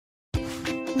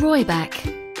Royback.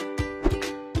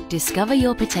 Discover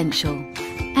your potential.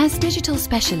 As digital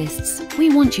specialists,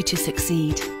 we want you to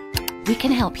succeed. We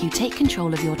can help you take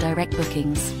control of your direct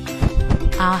bookings.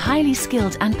 Our highly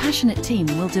skilled and passionate team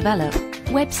will develop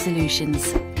web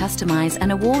solutions, customize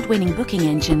an award-winning booking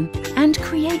engine, and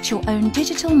create your own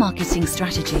digital marketing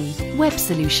strategy. Web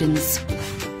solutions.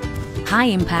 High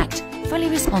impact, fully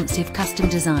responsive custom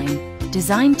design,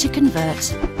 designed to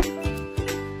convert.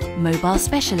 Mobile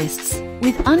specialists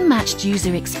with unmatched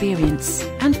user experience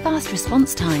and fast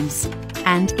response times,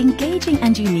 and engaging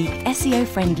and unique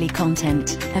SEO-friendly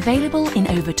content available in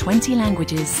over 20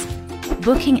 languages.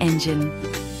 Booking engine.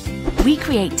 We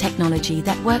create technology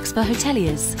that works for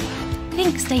hoteliers.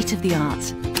 Think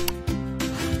state-of-the-art.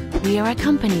 We are a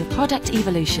company of product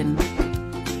evolution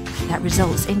that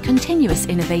results in continuous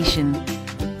innovation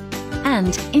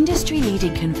and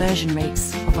industry-leading conversion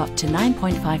rates of up to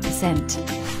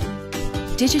 9.5%.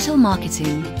 Digital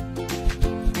marketing.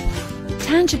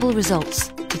 Tangible results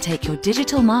to take your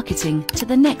digital marketing to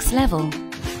the next level.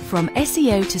 From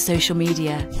SEO to social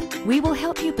media, we will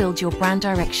help you build your brand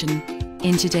direction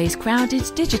in today's crowded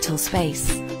digital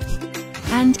space.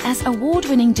 And as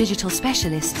award-winning digital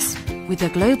specialists with a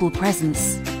global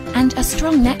presence and a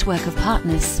strong network of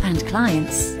partners and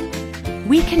clients,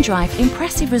 we can drive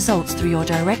impressive results through your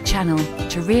direct channel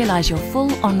to realize your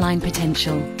full online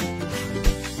potential.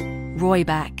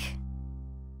 Royback.